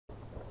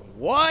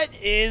What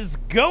is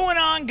going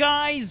on,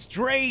 guys?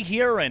 Dre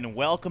here, and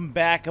welcome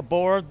back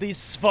aboard the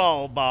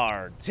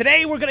Svalbard.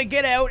 Today, we're gonna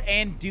get out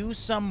and do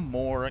some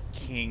more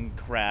king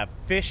crab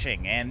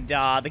fishing. And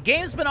the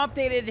game's been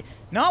updated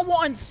not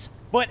once,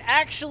 but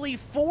actually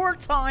 4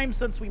 times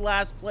since we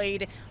last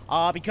played,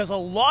 because a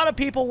lot of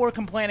people were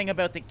complaining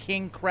about the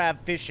king crab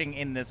fishing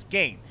in this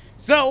game.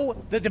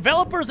 So, the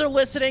developers are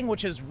listening,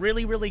 which is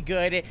really, really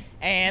good,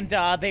 and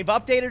they've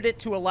updated it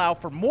to allow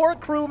for more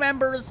crew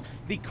members.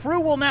 The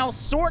crew will now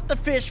sort the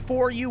fish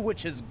for you,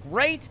 which is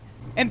great.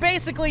 And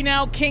basically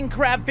now, king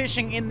crab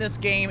fishing in this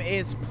game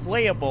is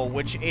playable,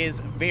 which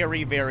is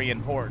very, very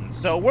important.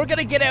 So, we're going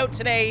to get out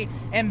today,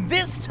 and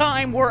this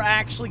time we're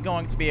actually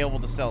going to be able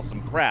to sell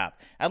some crab.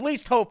 At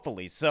least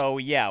hopefully. So,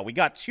 yeah, we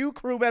got 2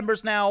 crew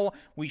members now.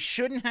 We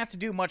shouldn't have to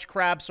do much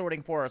crab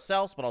sorting for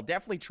ourselves, but I'll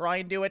definitely try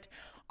and do it.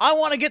 I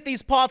want to get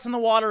these pots in the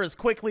water as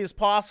quickly as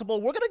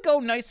possible. We're going to go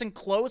nice and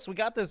close. We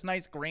got this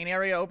nice green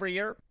area over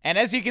here. And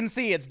as you can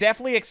see, it's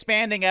definitely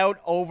expanding out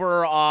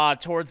over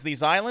towards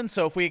these islands.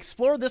 So if we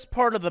explore this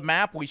part of the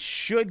map, we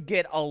should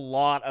get a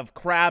lot of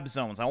crab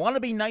zones. I want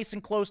to be nice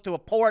and close to a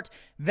port.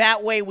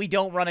 That way we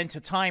don't run into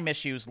time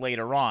issues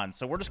later on.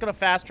 So we're just going to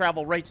fast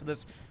travel right to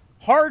this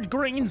hard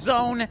green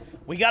zone.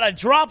 We gotta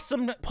drop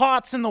some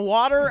pots in the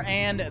water,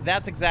 and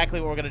that's exactly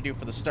what we're gonna do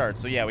for the start.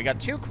 So yeah, we got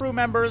 2 crew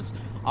members.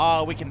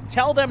 We can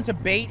tell them to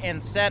bait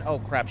and set. Oh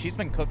crap, she's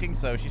been cooking,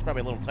 so she's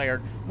probably a little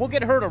tired. We'll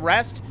get her to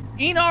rest.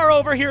 Enar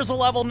over here is a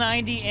level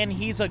 90, and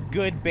he's a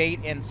good bait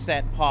and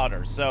set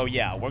potter. So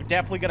yeah, we're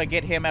definitely gonna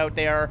get him out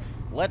there.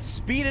 Let's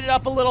speed it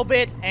up a little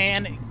bit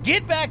and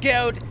get back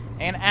out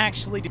and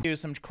actually do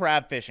some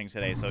crab fishing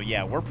today. So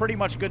yeah, we're pretty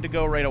much good to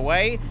go right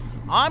away.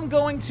 I'm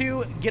going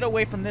to get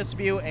away from this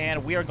view,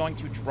 and we are going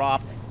to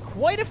drop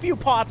quite a few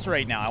pots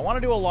right now. I want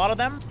to do a lot of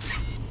them.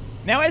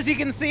 Now, as you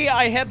can see,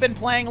 I have been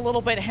playing a little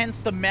bit,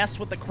 hence the mess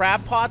with the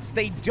crab pots.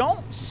 They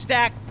don't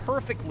stack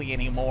perfectly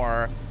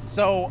anymore.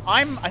 So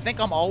I think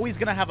I'm always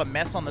going to have a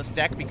mess on this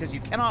deck because you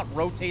cannot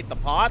rotate the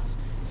pots.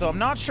 So I'm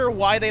not sure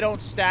why they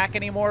don't stack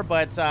anymore,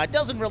 but it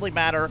doesn't really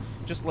matter.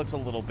 Just looks a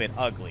little bit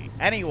ugly.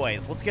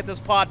 Anyways, let's get this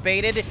pot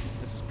baited.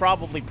 This is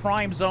probably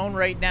prime zone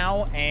right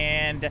now,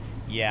 and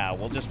yeah,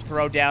 we'll just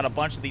throw down a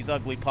bunch of these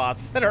ugly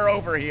pots that are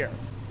over here.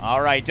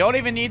 All right, don't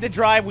even need to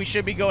drive. We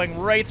should be going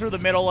right through the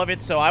middle of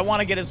it, so I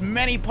want to get as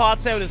many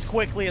pots out as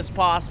quickly as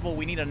possible.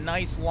 We need a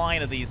nice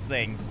line of these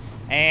things.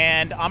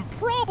 And I'm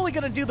probably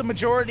going to do the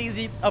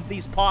majority of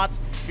these pots.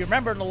 If you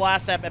remember in the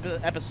last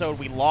episode,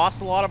 we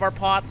lost a lot of our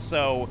pots,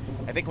 so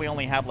I think we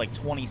only have like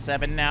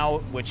 27 now,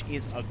 which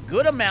is a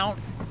good amount.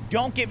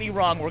 Don't get me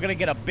wrong, we're going to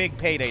get a big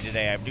payday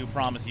today. I do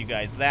promise you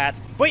guys that.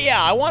 But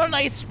yeah, I want a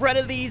nice spread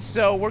of these,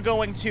 so we're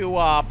going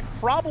to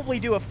probably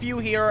do a few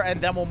here,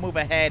 and then we'll move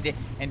ahead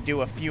and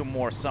do a few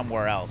more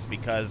somewhere else,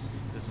 because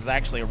this is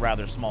actually a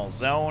rather small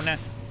zone.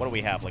 What do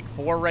we have, like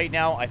 4 right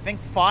now? I think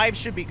 5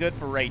 should be good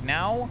for right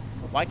now.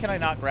 Why can I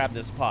not grab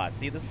this pot?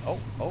 See this?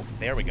 Oh,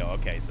 there we go.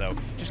 Okay, so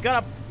just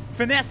gotta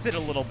finesse it a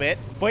little bit.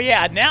 But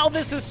yeah, now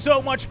this is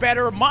so much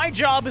better. My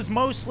job is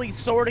mostly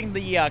sorting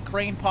the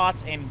crane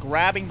pots and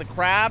grabbing the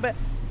crab.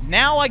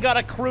 Now I got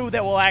a crew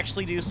that will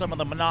actually do some of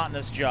the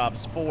monotonous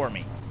jobs for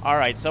me. All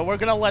right, so we're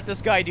gonna let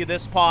this guy do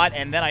this pot,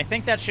 and then I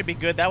think that should be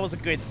good. That was a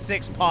good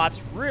 6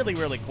 pots really,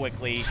 really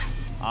quickly.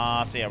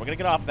 So yeah, we're gonna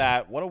get off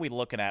that. What are we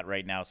looking at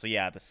right now? So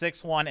yeah, the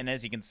 6th one, and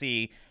as you can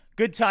see,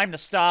 good time to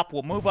stop.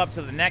 We'll move up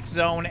to the next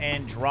zone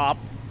and drop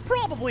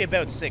probably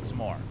about 6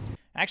 more.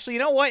 Actually, you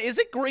know what? Is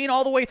it green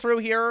all the way through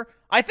here?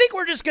 I think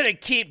we're just going to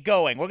keep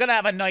going. We're going to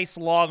have a nice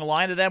long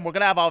line of them. We're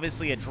going to have,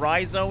 obviously, a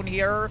dry zone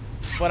here.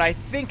 But I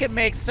think it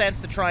makes sense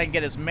to try and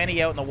get as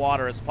many out in the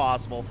water as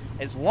possible.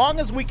 As long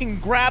as we can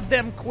grab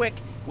them quick,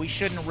 we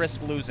shouldn't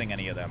risk losing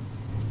any of them.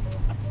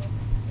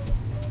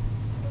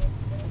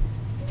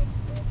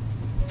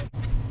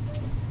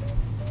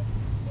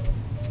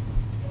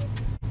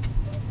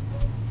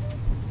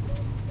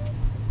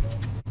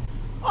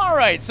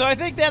 Alright, so I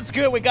think that's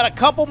good. We got a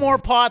couple more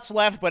pots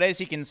left, but as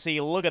you can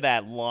see, look at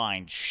that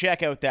line.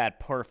 Check out that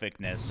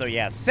perfectness. So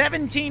yeah,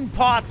 17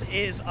 pots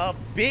is a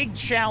big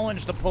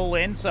challenge to pull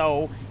in,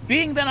 so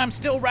being that I'm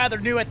still rather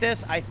new at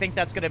this, I think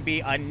that's going to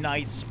be a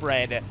nice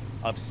spread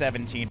of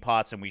 17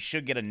 pots, and we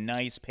should get a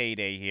nice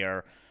payday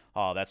here.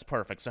 Oh, that's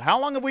perfect. So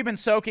how long have we been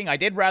soaking? I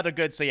did rather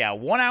good. So yeah,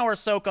 1 hour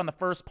soak on the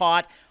first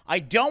pot. I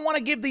don't want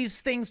to give these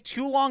things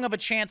too long of a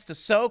chance to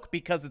soak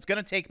because it's going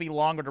to take me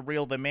longer to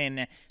reel them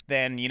in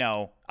than, you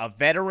know, a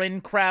veteran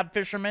crab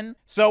fisherman.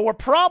 So we're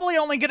probably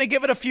only going to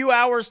give it a few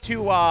hours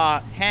to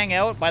hang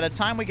out. By the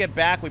time we get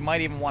back, we might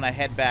even want to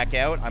head back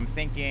out. I'm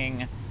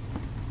thinking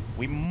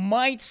we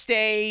might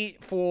stay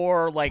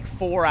for like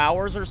 4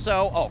 hours or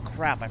so. Oh,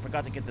 crap. I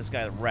forgot to get this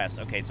guy to rest.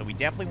 Okay, so we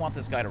definitely want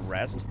this guy to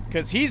rest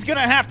because he's going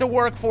to have to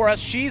work for us.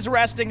 She's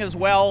resting as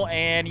well.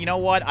 And you know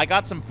what? I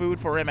got some food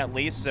for him at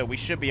least, so we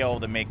should be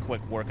able to make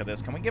quick work of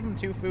this. Can we give him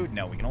 2 food?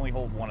 No, we can only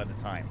hold 1 at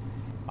a time.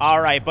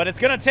 All right, but it's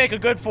going to take a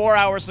good 4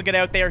 hours to get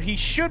out there. He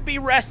should be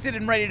rested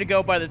and ready to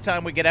go by the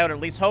time we get out, at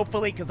least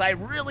hopefully, because I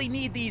really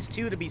need these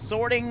 2 to be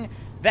sorting.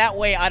 That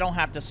way I don't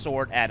have to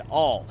sort at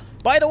all.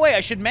 By the way,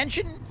 I should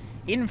mention,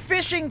 In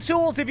fishing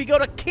tools, if you go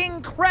to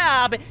King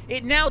Crab,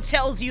 it now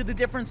tells you the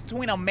difference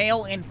between a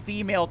male and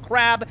female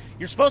crab.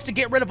 You're supposed to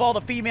get rid of all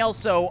the females,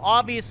 so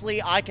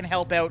obviously I can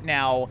help out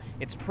now.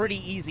 It's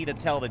pretty easy to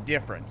tell the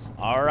difference.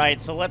 All right,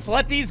 so let's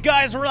let these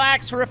guys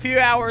relax for a few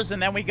hours,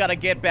 and then we gotta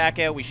get back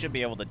out. We should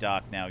be able to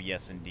dock now.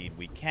 Yes, indeed,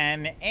 we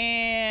can.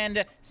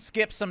 And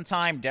skip some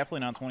time.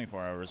 Definitely not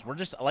 24 hours. We're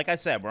just, like I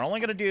said, we're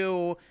only gonna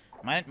do,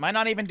 might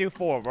not even do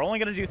 4. We're only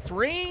gonna do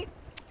 3.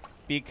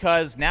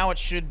 Because now it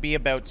should be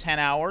about 10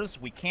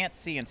 hours. We can't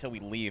see until we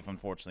leave,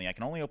 unfortunately. I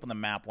can only open the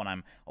map when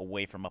I'm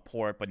away from a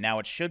port, but now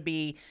it should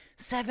be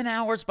 7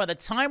 hours. By the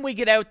time we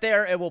get out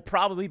there, it will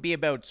probably be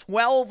about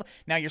 12.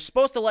 Now, you're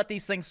supposed to let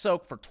these things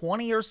soak for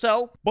 20 or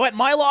so, but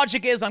my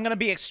logic is I'm going to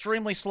be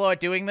extremely slow at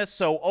doing this,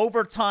 so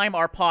over time,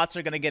 our pots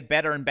are going to get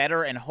better and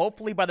better, and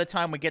hopefully by the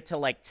time we get to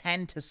like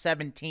 10 to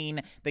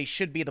 17, they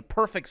should be the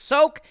perfect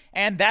soak,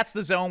 and that's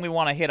the zone we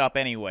want to hit up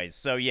anyways,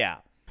 so yeah.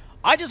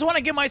 I just want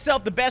to give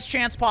myself the best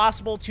chance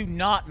possible to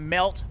not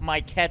melt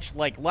my catch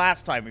like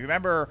last time.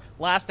 Remember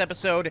last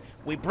episode,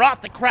 we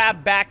brought the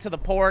crab back to the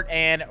port,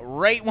 and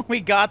right when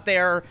we got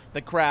there,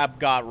 the crab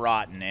got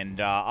rotten, and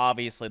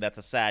obviously that's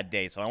a sad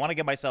day. So I want to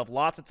give myself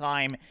lots of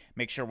time,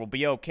 make sure we'll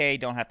be okay,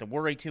 don't have to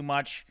worry too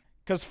much.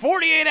 Because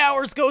 48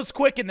 hours goes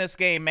quick in this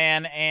game,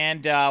 man,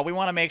 and we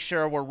want to make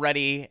sure we're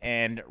ready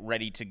and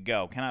ready to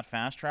go. Cannot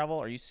fast travel?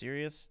 Are you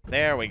serious?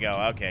 There we go.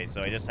 Okay,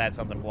 so I just had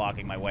something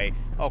blocking my way.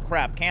 Oh,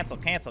 crap. Cancel,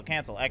 cancel,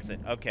 cancel. Exit.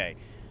 Okay.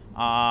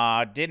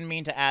 Didn't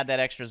mean to add that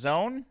extra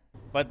zone.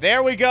 But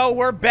there we go.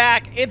 We're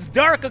back. It's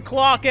dark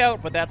o'clock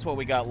out, but that's what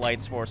we got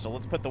lights for, so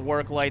let's put the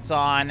work lights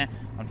on.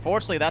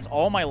 Unfortunately, that's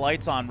all my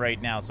lights on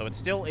right now, so it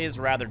still is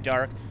rather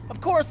dark.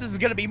 Of course, this is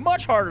going to be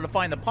much harder to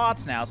find the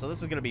pots now, so this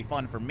is going to be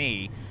fun for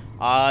me.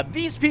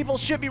 These people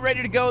should be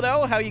ready to go,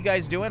 though. How you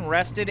guys doing?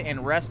 Rested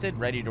and rested,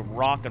 ready to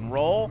rock and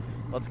roll.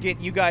 Let's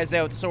get you guys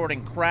out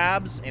sorting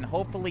crabs, and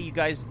hopefully you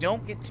guys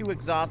don't get too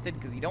exhausted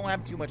because you don't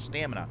have too much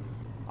stamina.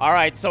 All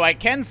right, so I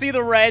can see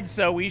the red,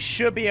 so we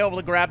should be able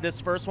to grab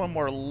this first one.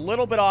 We're a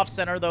little bit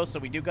off-center, though, so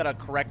we do got to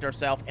correct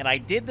ourselves. And I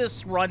did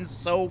this run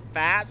so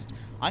fast,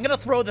 I'm going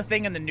to throw the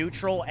thing in the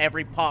neutral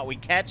every pot we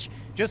catch,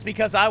 just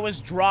because I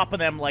was dropping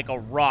them like a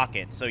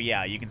rocket. So,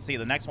 yeah, you can see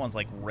the next one's,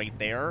 like, right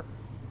there.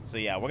 So,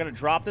 yeah, we're going to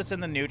drop this in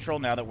the neutral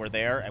now that we're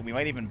there, and we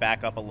might even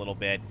back up a little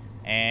bit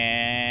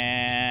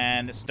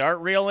and start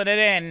reeling it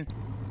in.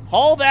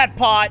 Haul that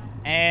pot,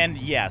 and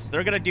yes,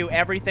 they're going to do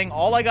everything.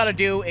 All I got to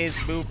do is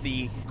move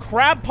the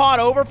crab pot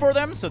over for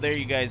them, so there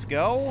you guys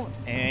go.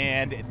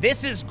 And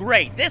this is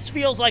great. This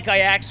feels like I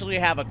actually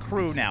have a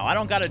crew now. I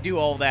don't got to do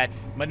all that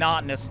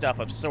monotonous stuff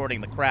of sorting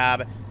the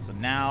crab. So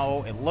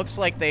now it looks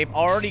like they've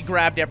already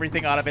grabbed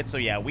everything out of it. So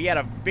yeah, we had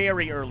a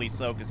very early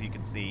soak, as you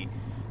can see.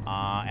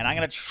 And I'm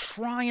going to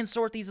try and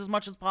sort these as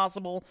much as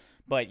possible.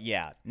 But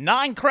yeah,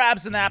 9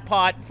 crabs in that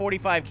pot.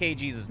 45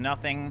 kgs is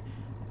nothing.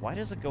 Why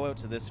does it go out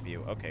to this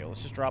view? Okay,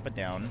 let's just drop it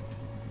down.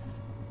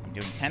 I'm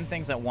doing 10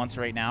 things at once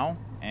right now.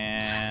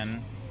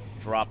 And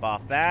drop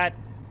off that.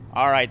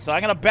 Alright, so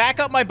I'm going to back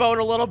up my boat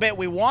a little bit.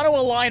 We want to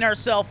align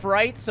ourselves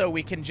right so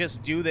we can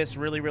just do this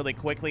really, really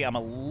quickly. I'm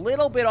a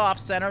little bit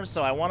off-center,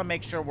 so I want to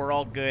make sure we're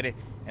all good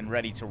and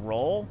ready to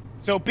roll.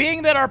 So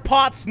being that our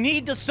pots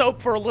need to soak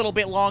for a little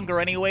bit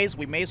longer anyways,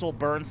 we may as well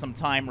burn some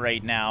time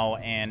right now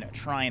and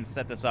try and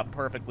set this up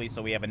perfectly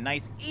so we have a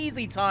nice,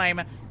 easy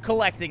time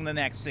collecting the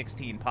next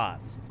 16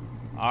 pots.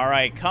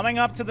 Alright, coming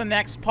up to the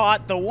next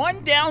pot. The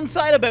one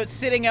downside about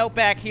sitting out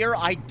back here,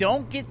 I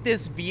don't get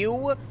this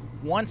view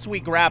once we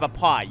grab a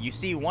pot. You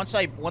see, once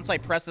I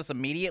press this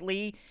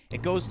immediately,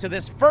 it goes to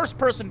this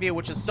first-person view,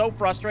 which is so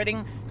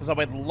frustrating because I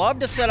would love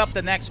to set up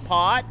the next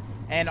pot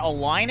and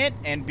align it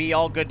and be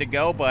all good to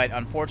go, but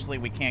unfortunately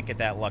we can't get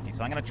that lucky.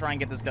 So I'm going to try and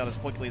get this done as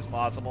quickly as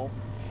possible.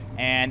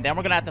 And then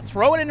we're going to have to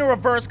throw it into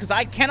reverse because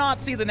I cannot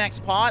see the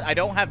next pot. I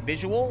don't have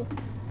visual.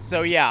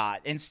 So yeah,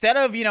 instead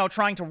of, you know,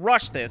 trying to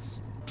rush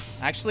this,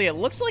 actually it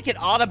looks like it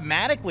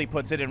automatically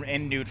puts it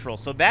in neutral.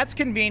 So that's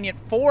convenient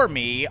for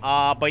me.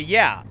 But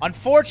yeah,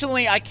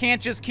 unfortunately I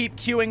can't just keep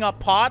queuing up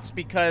pots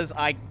because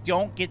I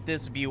don't get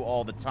this view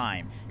all the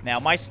time.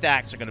 Now my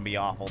stacks are going to be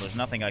awful. There's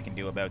nothing I can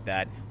do about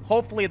that.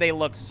 Hopefully they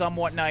look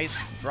somewhat nice.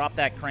 Drop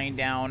that crane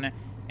down.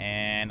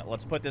 And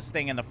let's put this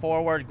thing in the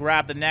forward.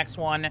 Grab the next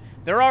one.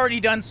 They're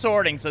already done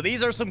sorting, so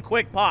these are some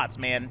quick pots,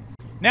 man.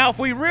 Now, if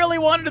we really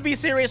wanted to be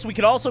serious, we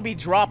could also be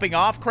dropping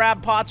off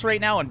crab pots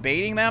right now and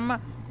baiting them.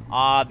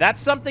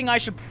 That's something I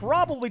should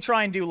probably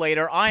try and do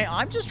later.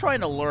 I'm just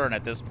trying to learn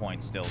at this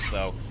point still,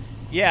 so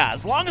yeah,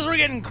 as long as we're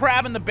getting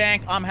crab in the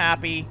bank, I'm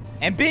happy.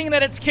 And being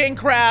that it's king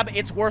crab,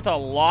 it's worth a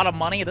lot of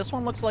money. This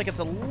one looks like it's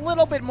a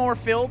little bit more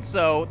filled,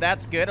 so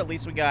that's good. At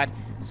least we got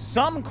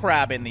some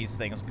crab in these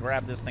things.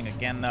 Grab this thing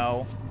again,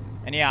 though.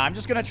 And yeah, I'm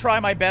just going to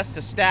try my best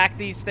to stack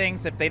these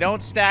things. If they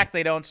don't stack,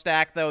 they don't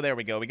stack, though. There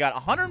we go. We got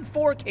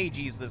 104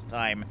 kgs this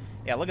time.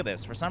 Yeah, look at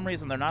this. For some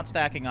reason, they're not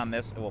stacking on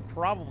this. It will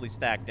probably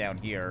stack down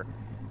here.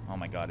 Oh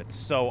my god, it's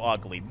so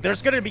ugly.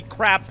 There's going to be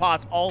crab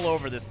pots all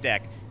over this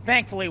deck.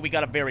 Thankfully, we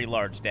got a very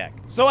large deck.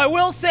 So I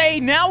will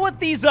say, now with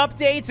these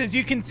updates, as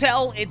you can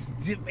tell,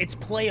 it's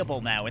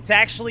playable now. It's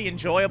actually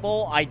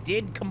enjoyable. I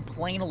did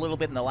complain a little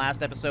bit in the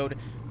last episode,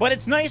 but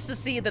it's nice to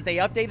see that they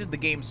updated the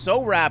game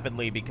so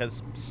rapidly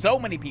because so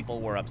many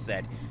people were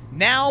upset.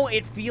 Now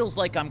it feels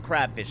like I'm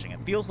crab fishing. It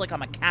feels like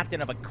I'm a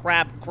captain of a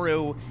crab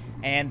crew,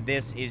 and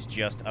this is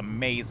just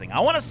amazing.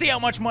 I want to see how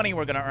much money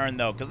we're going to earn,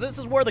 though, because this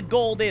is where the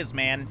gold is,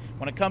 man.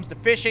 When it comes to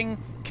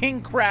fishing,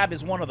 king crab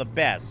is one of the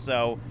best,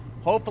 so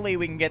hopefully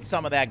we can get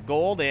some of that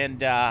gold and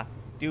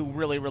do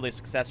really, really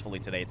successfully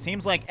today. It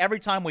seems like every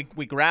time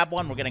we grab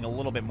one, we're getting a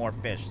little bit more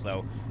fish,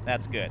 so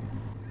that's good.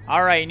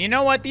 All right, and you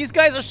know what? These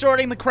guys are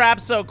sorting the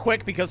crabs so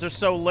quick because there's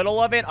so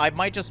little of it. I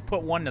might just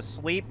put one to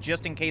sleep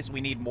just in case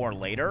we need more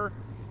later.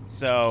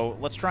 So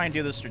let's try and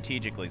do this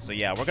strategically. So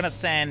yeah, we're going to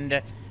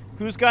send...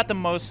 Who's got the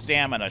most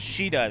stamina?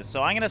 She does.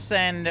 So I'm going to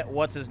send,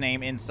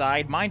 what's-his-name,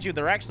 inside. Mind you,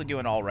 they're actually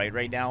doing all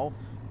right now,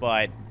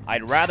 but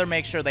I'd rather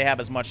make sure they have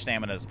as much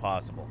stamina as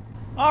possible.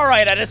 All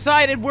right, I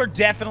decided we're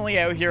definitely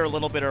out here a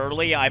little bit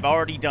early. I've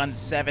already done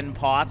 7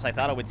 pots. I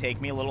thought it would take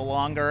me a little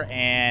longer,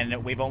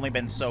 and we've only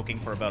been soaking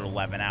for about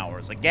 11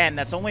 hours. Again,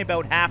 that's only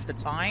about half the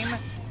time,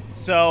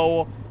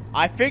 so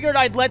I figured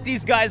I'd let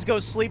these guys go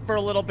sleep for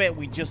a little bit.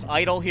 We just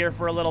idle here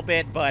for a little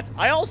bit, but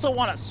I also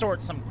want to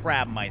sort some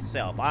crab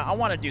myself. I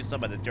want to do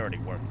some of the dirty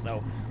work,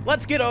 so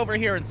let's get over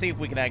here and see if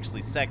we can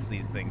actually sex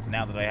these things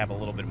now that I have a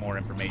little bit more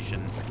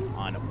information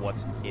on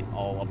what's it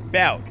all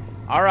about.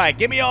 All right,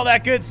 give me all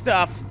that good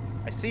stuff.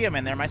 I see them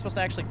in there. Am I supposed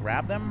to actually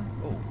grab them?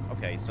 Oh,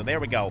 okay, so there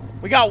we go.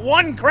 We got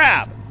 1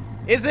 crab.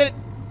 Is it?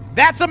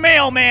 That's a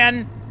male,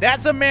 man.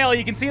 That's a male.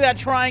 You can see that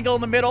triangle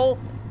in the middle.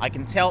 I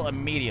can tell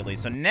immediately.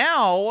 So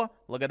now,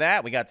 look at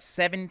that. We got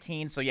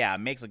 17. So yeah, it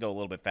makes it go a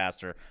little bit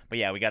faster. But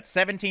yeah, we got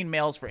 17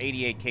 males for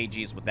 88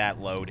 kgs with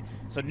that load.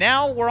 So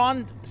now we're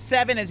on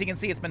 7. As you can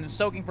see, it's been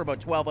soaking for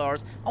about 12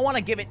 hours. I want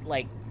to give it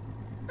like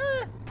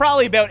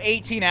probably about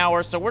 18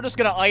 hours, so we're just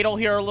gonna idle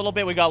here a little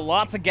bit. We got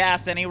lots of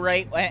gas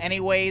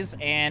anyways,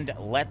 and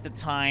let the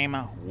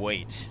time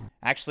wait.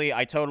 Actually,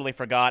 I totally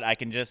forgot. I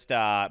can just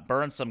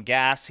burn some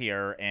gas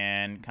here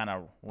and kind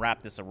of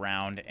wrap this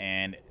around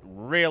and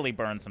really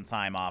burn some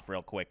time off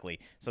real quickly.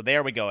 So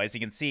there we go. As you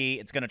can see,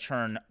 it's gonna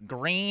turn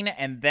green,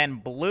 and then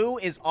blue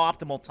is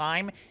optimal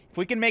time. If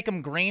we can make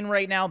them green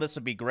right now, this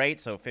would be great.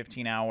 So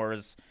 15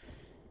 hours.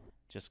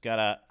 Just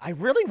gotta... I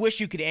really wish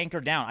you could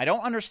anchor down. I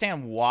don't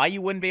understand why you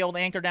wouldn't be able to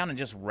anchor down and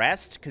just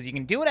rest, because you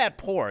can do it at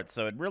port,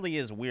 so it really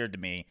is weird to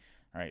me.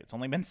 All right, it's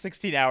only been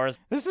 16 hours.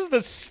 This is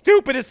the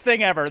stupidest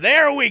thing ever.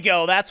 There we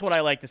go. That's what I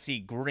like to see,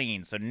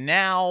 green. So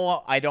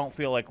now I don't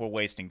feel like we're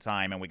wasting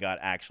time, and we got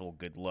actual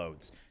good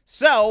loads.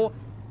 So,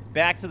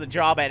 back to the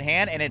job at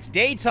hand, and it's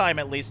daytime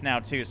at least now,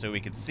 too, so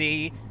we can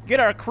see. Get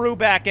our crew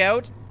back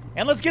out,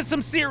 and let's get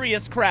some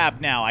serious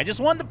crab now. I just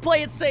wanted to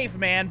play it safe,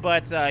 man,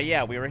 but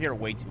yeah, we were here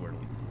way too early.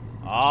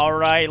 All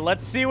right,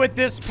 let's see what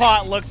this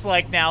pot looks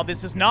like now.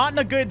 This is not in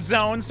a good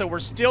zone, so we're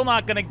still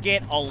not going to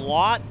get a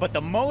lot, but the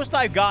most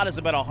I got is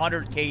about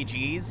 100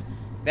 kgs.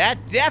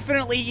 That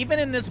definitely, even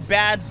in this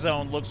bad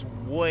zone, looks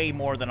way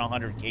more than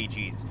 100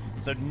 kgs.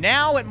 So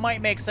now it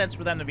might make sense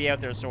for them to be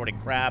out there sorting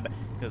crab,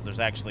 because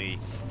there's actually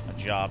a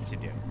job to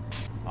do.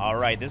 All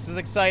right, this is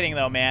exciting,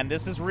 though, man.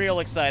 This is real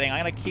exciting.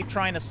 I'm going to keep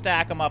trying to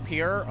stack them up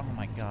here. Oh,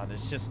 my God,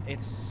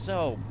 it's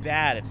so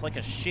bad. It's like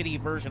a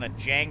shitty version of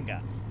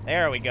Jenga.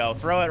 There we go.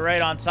 Throw it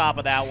right on top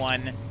of that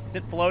one. Is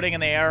it floating in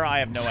the air? I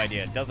have no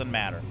idea. It doesn't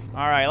matter.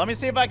 All right, let me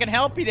see if I can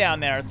help you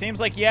down there. It seems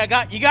like you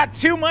got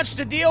too much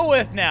to deal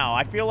with now.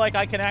 I feel like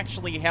I can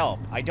actually help.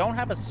 I don't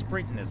have a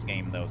sprint in this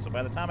game, though, so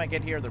by the time I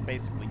get here, they're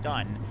basically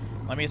done.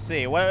 Let me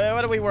see. What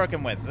are we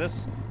working with? Is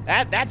this...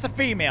 That's a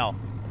female.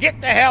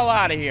 Get the hell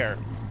out of here.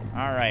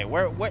 All right,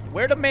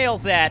 where the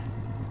male's at?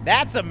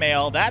 That's a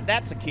male.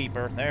 That's a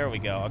keeper. There we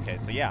go. Okay,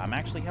 so yeah, I'm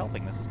actually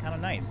helping. This is kind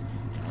of nice.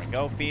 There we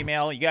go,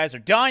 female. You guys are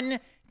done.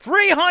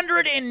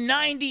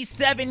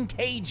 397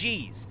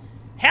 kgs.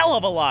 Hell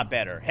of a lot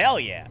better. Hell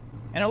yeah.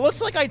 And it looks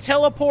like I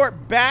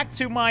teleport back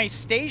to my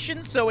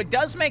station, so it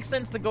does make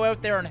sense to go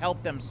out there and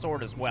help them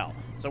sort as well.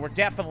 So we're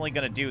definitely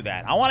going to do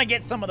that. I want to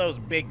get some of those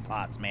big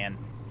pots, man.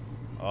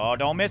 Oh,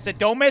 don't miss it.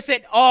 Don't miss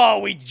it. Oh,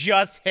 we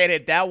just hit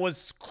it. That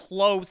was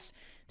close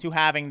to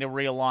having to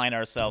realign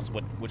ourselves,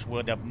 which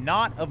would have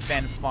not have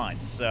been fun.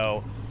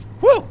 So,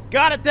 whew,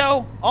 got it,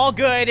 though. All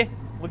good.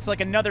 Looks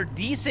like another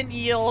decent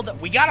yield.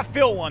 We gotta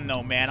fill one,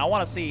 though, man. I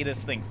want to see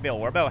this thing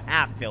fill. We're about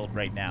half filled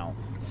right now.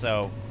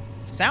 So,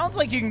 sounds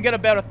like you can get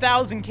about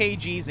 1,000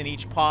 kgs in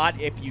each pot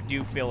if you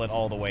do fill it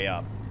all the way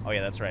up. Oh,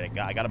 yeah, that's right.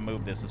 I gotta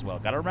move this as well.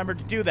 Gotta remember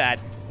to do that,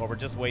 or we're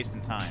just wasting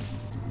time.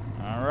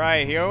 All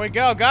right, here we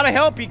go. Gotta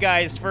help you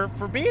guys. For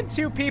being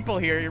 2 people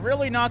here, you're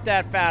really not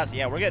that fast.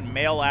 Yeah, we're getting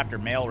male after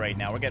male right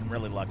now. We're getting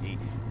really lucky.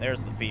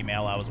 There's the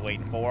female I was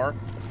waiting for.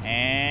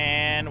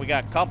 And we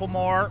got a couple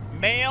more.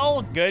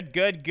 Male. Good,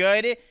 good,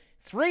 good.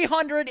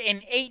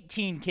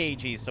 318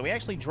 kgs. So we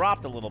actually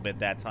dropped a little bit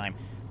that time.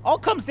 All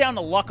comes down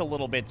to luck a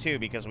little bit, too,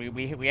 because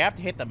we have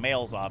to hit the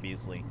males,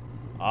 obviously.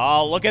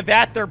 Oh, look at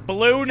that. They're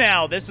blue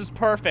now. This is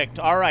perfect.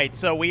 All right,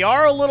 so we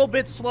are a little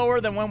bit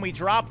slower than when we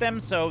drop them,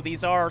 so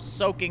these are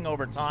soaking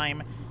over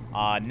time.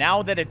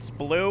 Now that it's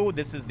blue,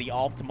 this is the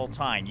optimal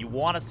time. You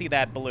want to see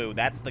that blue.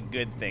 That's the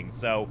good thing.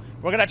 So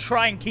we're going to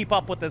try and keep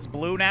up with this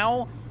blue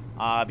now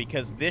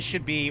because this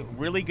should be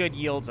really good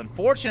yields.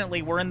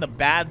 Unfortunately, we're in the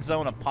bad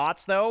zone of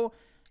pots, though.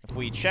 If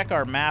we check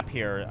our map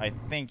here, I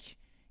think,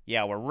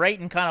 yeah, we're right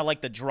in kind of like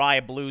the dry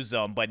blue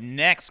zone. But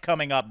next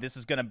coming up, this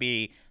is going to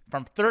be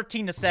from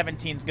 13 to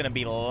 17 is going to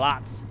be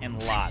lots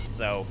and lots.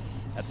 So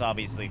that's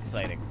obviously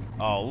exciting.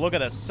 Oh, look at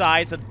the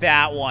size of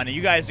that one.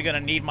 You guys are going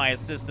to need my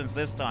assistance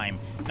this time.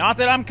 Not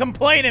that I'm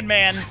complaining,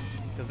 man,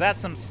 because that's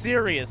some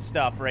serious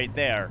stuff right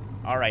there.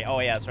 All right. Oh,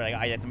 yeah, that's right.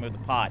 I have to move the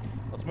pot.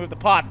 Let's move the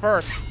pot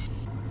first.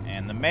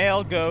 And the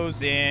mail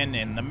goes in,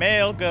 and the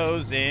mail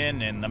goes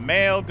in, and the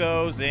mail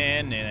goes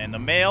in, and the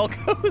mail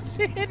goes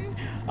in.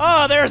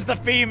 Oh, there's the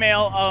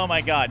female. Oh,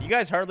 my God. You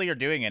guys hardly are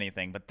doing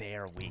anything, but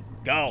there we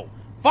go.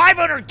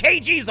 500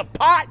 kgs a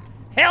pot?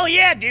 Hell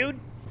yeah, dude.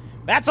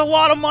 That's a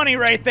lot of money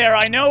right there.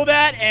 I know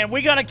that, and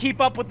we got to keep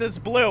up with this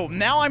blue.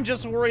 Now I'm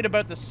just worried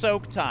about the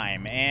soak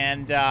time,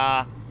 and,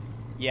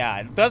 yeah,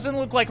 it doesn't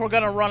look like we're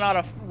going to run out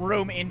of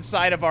room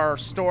inside of our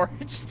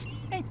storage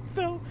tank,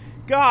 though.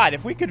 God,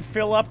 if we could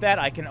fill up that,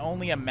 I can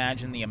only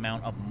imagine the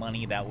amount of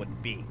money that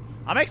would be.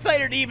 I'm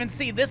excited to even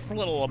see this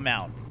little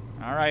amount.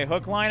 All right,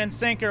 hook, line, and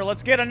sinker.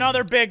 Let's get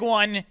another big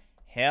one.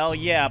 Hell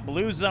yeah,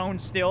 blue zone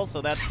still,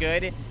 so that's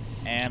good.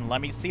 And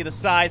let me see the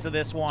size of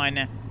this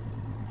one.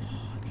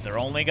 They're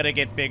only going to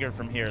get bigger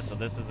from here, so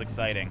this is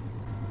exciting.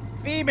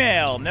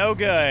 Female, no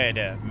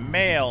good.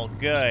 Male,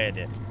 good.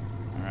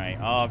 All right,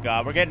 oh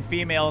God, we're getting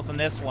females in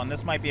this one.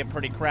 This might be a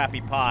pretty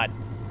crappy pot.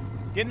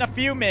 Getting a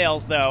few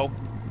males, though.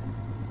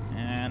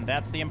 And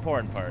that's the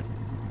important part.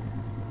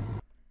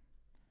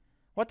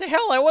 What the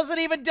hell? I wasn't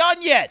even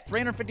done yet.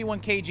 351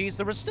 kgs.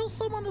 There was still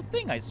some on the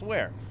thing, I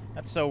swear.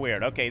 That's so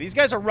weird. Okay, these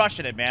guys are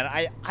rushing it, man.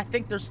 I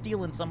think they're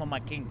stealing some of my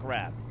king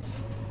crab.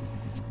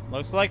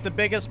 Looks like the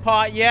biggest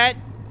pot yet.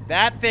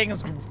 That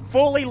thing's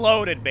fully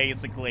loaded,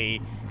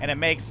 basically. And it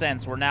makes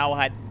sense. We're now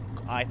at,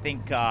 I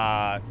think,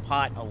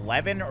 pot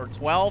 11 or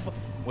 12,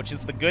 which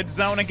is the good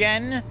zone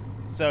again.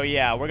 So,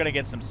 yeah, we're going to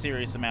get some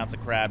serious amounts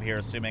of crab here,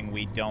 assuming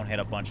we don't hit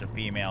a bunch of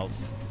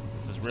females.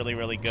 This is really,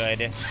 really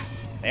good.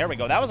 There we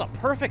go. That was a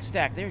perfect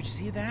stack there. Did you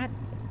see that?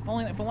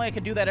 If only I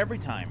could do that every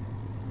time.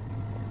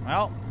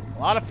 Well, a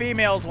lot of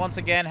females once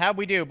again. How'd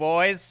we do,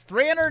 boys?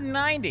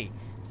 390.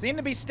 Seem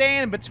to be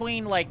staying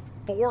between, like,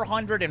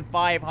 400 and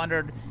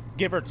 500,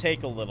 give or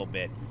take a little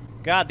bit.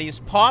 God, these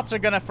pots are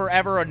going to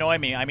forever annoy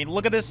me. I mean,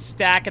 look at this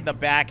stack in the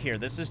back here.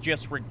 This is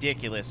just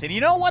ridiculous. And you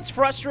know what's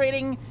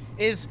frustrating?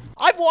 Is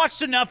I've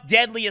watched enough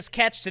Deadliest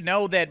Catch to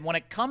know that when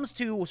it comes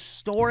to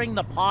storing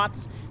the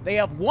pots, they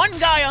have one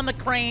guy on the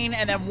crane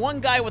and then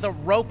one guy with a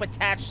rope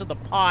attached to the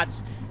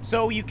pots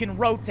so you can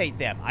rotate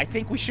them. I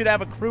think we should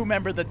have a crew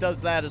member that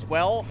does that as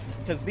well,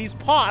 because these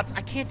pots,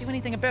 I can't do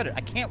anything about it.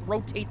 I can't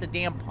rotate the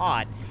damn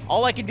pot.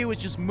 All I can do is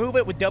just move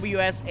it with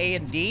WS, A,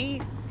 and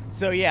D.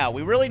 So yeah,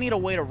 we really need a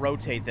way to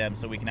rotate them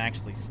so we can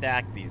actually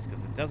stack these,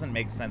 because it doesn't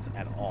make sense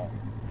at all.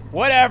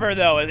 Whatever,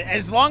 though.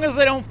 As long as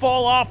they don't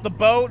fall off the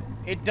boat,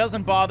 it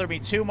doesn't bother me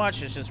too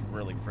much. It's just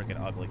really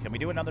freaking ugly. Can we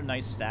do another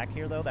nice stack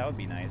here, though? That would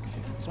be nice.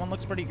 This one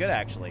looks pretty good,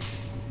 actually.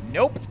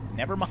 Nope.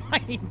 Never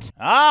mind.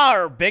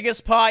 Our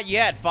biggest pot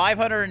yet.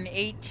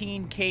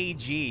 518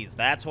 kgs.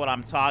 That's what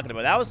I'm talking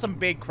about. That was some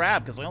big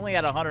crab, because we only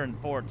had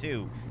 104,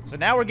 too. So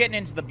now we're getting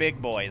into the big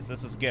boys.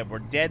 This is good. We're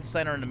dead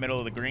center in the middle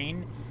of the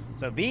green.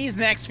 So these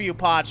next few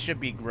pots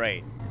should be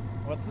great.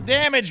 What's the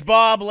damage,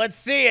 Bob? Let's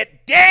see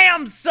it.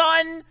 Damn,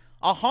 son!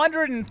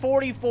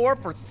 144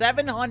 for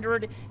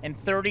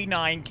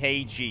 739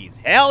 kgs.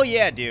 Hell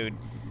yeah, dude.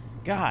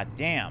 God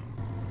damn.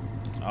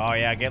 Oh,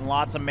 yeah, getting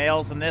lots of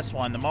males in this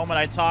one. The moment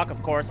I talk,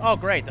 of course. Oh,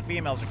 great, the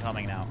females are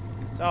coming now.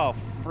 Oh,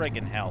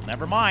 friggin' hell.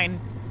 Never mind.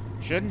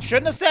 Shouldn't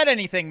have said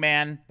anything,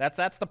 man.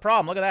 That's the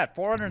problem. Look at that.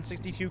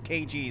 462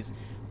 kgs.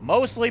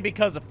 Mostly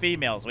because of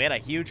females. We had a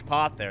huge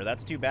pot there.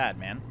 That's too bad,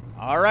 man.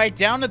 All right,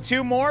 down to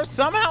 2 more.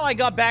 Somehow I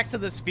got back to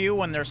this view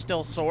when they're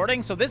still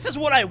sorting. So this is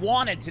what I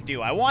wanted to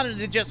do. I wanted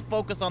to just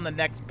focus on the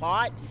next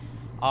pot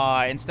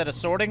instead of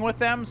sorting with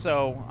them.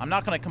 So I'm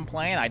not going to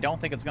complain. I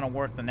don't think it's going to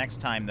work the next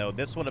time, though.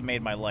 This would have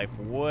made my life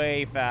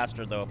way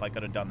faster, though, if I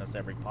could have done this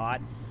every pot.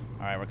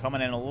 All right, we're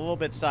coming in a little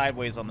bit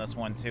sideways on this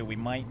one, too. We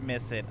might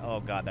miss it. Oh,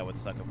 God, that would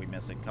suck if we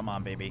miss it. Come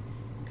on, baby.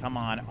 Come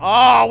on.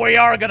 Oh, we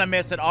are going to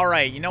miss it. All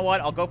right, you know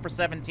what? I'll go for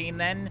 17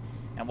 then.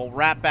 And we'll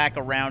wrap back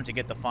around to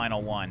get the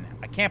final one.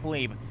 I can't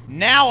believe.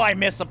 Now I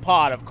miss a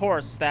pot. Of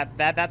course,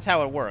 that's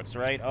how it works,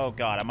 right? Oh,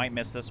 God, I might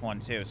miss this one,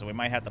 too. So we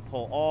might have to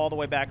pull all the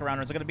way back around.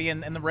 Is it going to be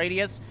in the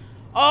radius?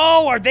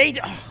 Oh, are they...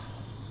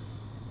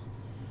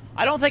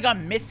 I don't think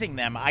I'm missing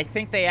them. I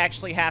think they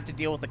actually have to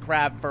deal with the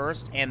crab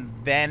first, and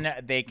then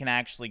they can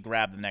actually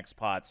grab the next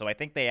pot. So I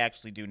think they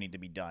actually do need to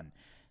be done.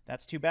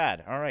 That's too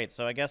bad. All right,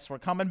 so I guess we're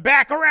coming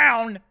back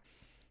around.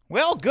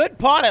 Well, good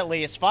pot at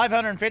least.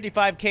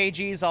 555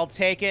 kgs, I'll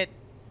take it.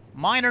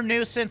 Minor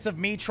nuisance of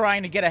me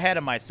trying to get ahead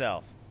of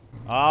myself.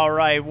 All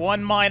right,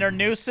 one minor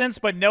nuisance,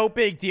 but no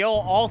big deal.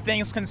 All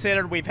things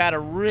considered, we've had a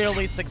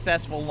really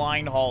successful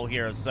line haul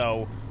here,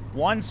 so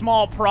one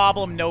small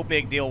problem, no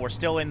big deal. We're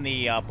still in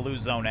the blue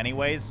zone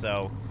anyways,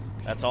 so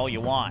that's all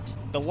you want.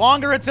 The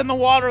longer it's in the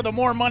water, the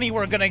more money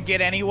we're gonna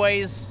get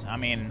anyways. I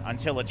mean,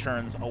 until it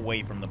turns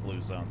away from the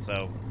blue zone.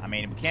 So, I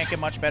mean, we can't get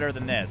much better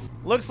than this.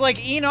 Looks like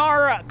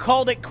Enar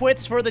called it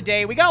quits for the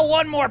day. We got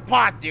one more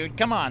pot, dude.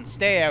 Come on,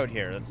 stay out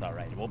here. That's all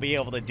right. We'll be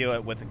able to do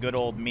it with good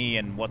old me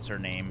and what's her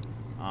name?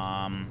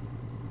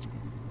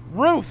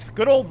 Ruth.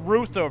 Good old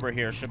Ruth over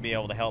here should be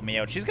able to help me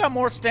out. She's got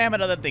more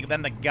stamina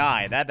than the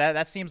guy.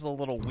 That seems a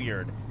little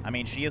weird. I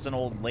mean, she is an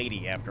old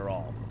lady after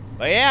all.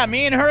 But yeah,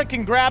 me and her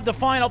can grab the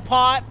final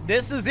pot.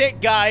 This is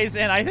it, guys,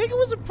 and I think it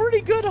was a pretty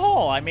good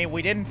haul. I mean,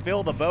 we didn't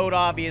fill the boat,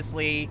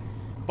 obviously,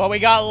 but we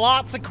got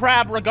lots of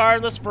crab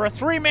regardless. For a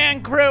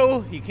three-man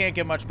crew, you can't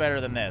get much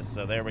better than this.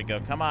 So there we go.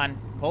 Come on,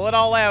 pull it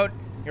all out.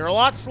 You're a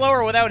lot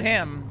slower without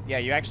him. Yeah,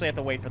 you actually have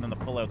to wait for them to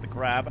pull out the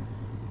crab.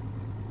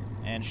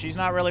 And she's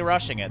not really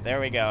rushing it. There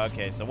we go.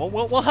 Okay, so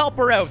we'll help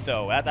her out,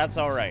 though. That's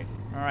all right.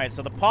 All right,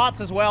 so the pots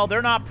as well,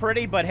 they're not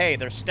pretty, but hey,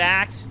 they're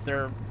stacked.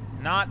 They're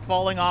not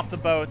falling off the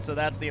boat, so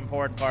that's the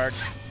important part.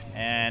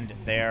 And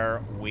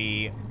there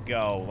we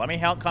go. Let me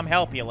come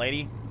help you,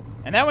 lady.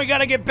 And then we got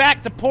to get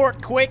back to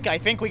port quick. I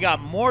think we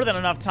got more than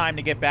enough time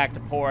to get back to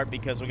port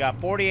because we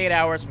got 48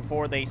 hours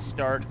before they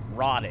start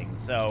rotting.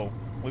 So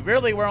we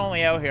really were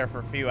only out here for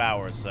a few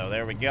hours, so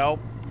there we go.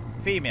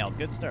 Female,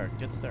 good start,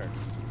 good start.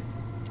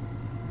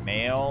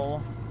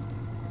 Male,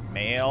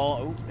 male,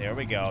 oh, there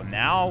we go.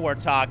 Now we're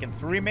talking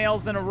 3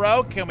 males in a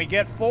row. Can we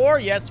get 4?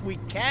 Yes, we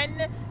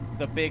can.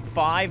 The big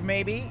 5,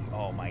 maybe.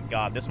 Oh my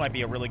god, this might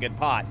be a really good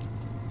pot.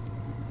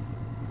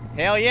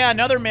 Hell yeah,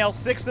 another male,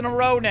 6 in a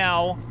row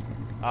now.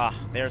 Ah,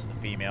 there's the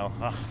female.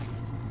 Ugh.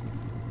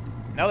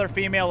 Another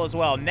female as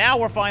well. Now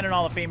we're finding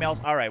all the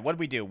females. All right, what'd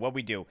we do?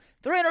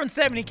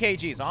 370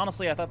 kgs.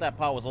 Honestly, I thought that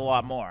pot was a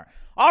lot more.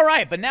 All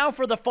right, but now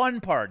for the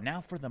fun part.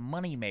 Now for the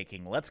money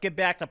making. Let's get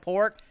back to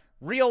port.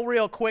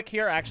 Real quick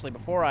here. Actually,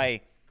 before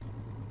I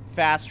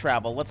fast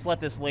travel, let's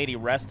let this lady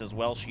rest as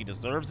well. She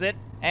deserves it.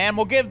 And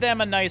we'll give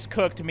them a nice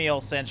cooked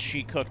meal since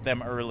she cooked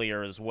them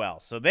earlier as well.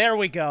 So there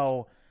we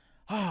go.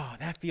 Oh,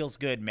 that feels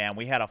good, man.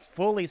 We had a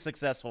fully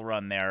successful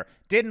run there.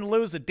 Didn't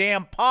lose a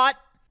damn pot.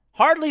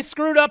 Hardly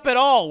screwed up at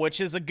all,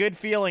 which is a good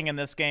feeling in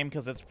this game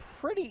because it's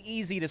pretty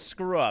easy to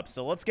screw up.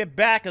 So let's get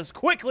back as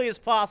quickly as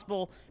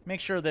possible. Make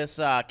sure this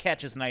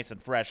catch is nice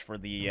and fresh for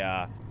the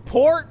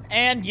port.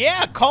 And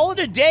yeah, call it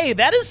a day.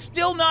 That is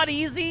still not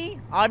easy.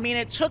 I mean,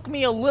 it took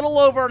me a little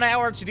over an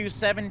hour to do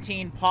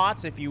 17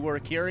 pots, if you were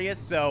curious.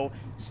 So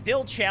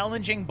still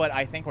challenging, but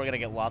I think we're going to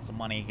get lots of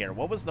money here.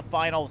 What was the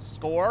final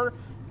score?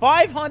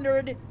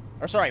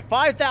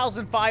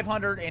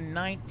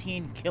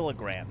 5,519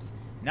 kilograms.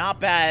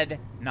 Not bad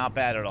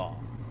at all.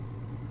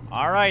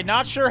 All right,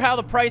 not sure how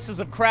the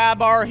prices of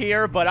crab are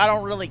here, but I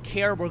don't really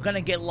care. We're going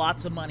to get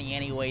lots of money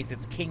anyways.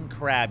 It's king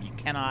crab. You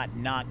cannot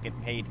not get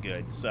paid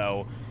good.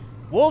 So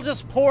we'll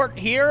just port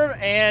here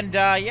and,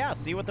 yeah,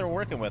 see what they're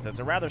working with. It's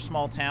a rather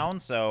small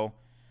town, so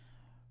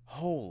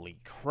holy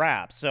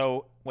crap.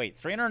 So, wait,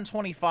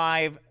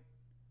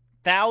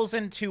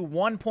 325,000 to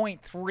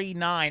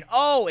 1.39.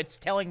 Oh, it's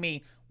telling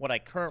me what I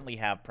currently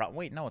have.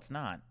 Wait, no, it's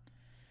not.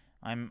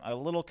 I'm a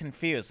little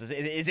confused.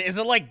 Is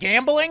it like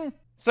gambling?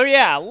 So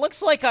yeah,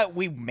 looks like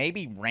we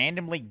maybe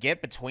randomly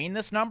get between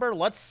this number.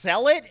 Let's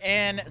sell it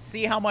and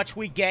see how much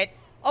we get.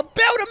 About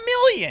 $1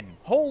 million!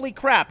 Holy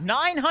crap,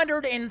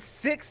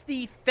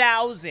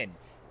 960,000.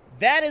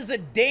 That is a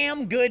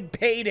damn good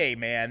payday,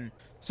 man.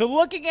 So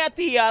looking at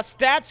the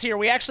stats here,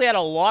 we actually had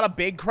a lot of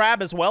big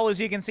crab as well, as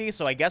you can see.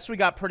 So I guess we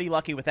got pretty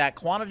lucky with that.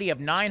 Quantity of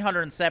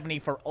 970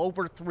 for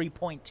over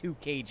 3.2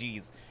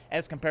 kgs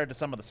as compared to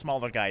some of the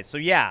smaller guys. So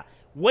yeah,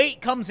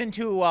 weight comes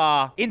into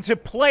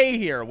play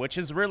here, which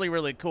is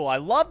really cool. I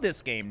love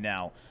this game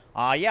now.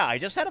 Yeah, I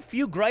just had a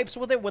few gripes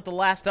with it with the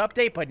last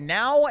update, but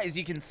now, as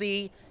you can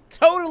see,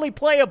 totally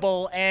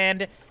playable.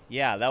 And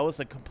yeah, that was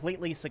a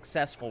completely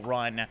successful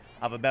run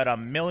of about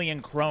 1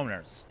 million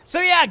kroners. So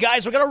yeah,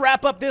 guys, we're going to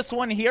wrap up this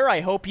one here. I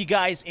hope you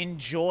guys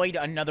enjoyed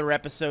another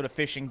episode of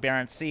Fishing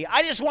Barents Sea.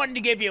 I just wanted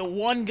to give you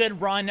one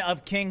good run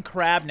of king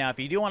crab. Now, if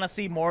you do want to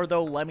see more,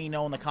 though, let me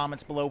know in the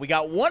comments below. We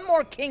got one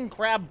more king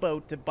crab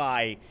boat to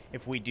buy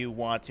if we do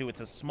want to.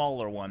 It's a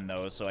smaller one,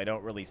 though, so I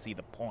don't really see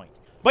the point.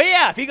 But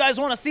yeah, if you guys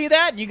want to see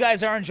that and you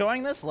guys are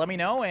enjoying this, let me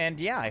know. And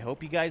yeah, I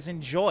hope you guys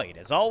enjoyed.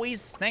 As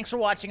always, thanks for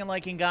watching and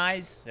liking,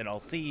 guys, and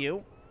I'll see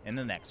you in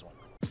the next one.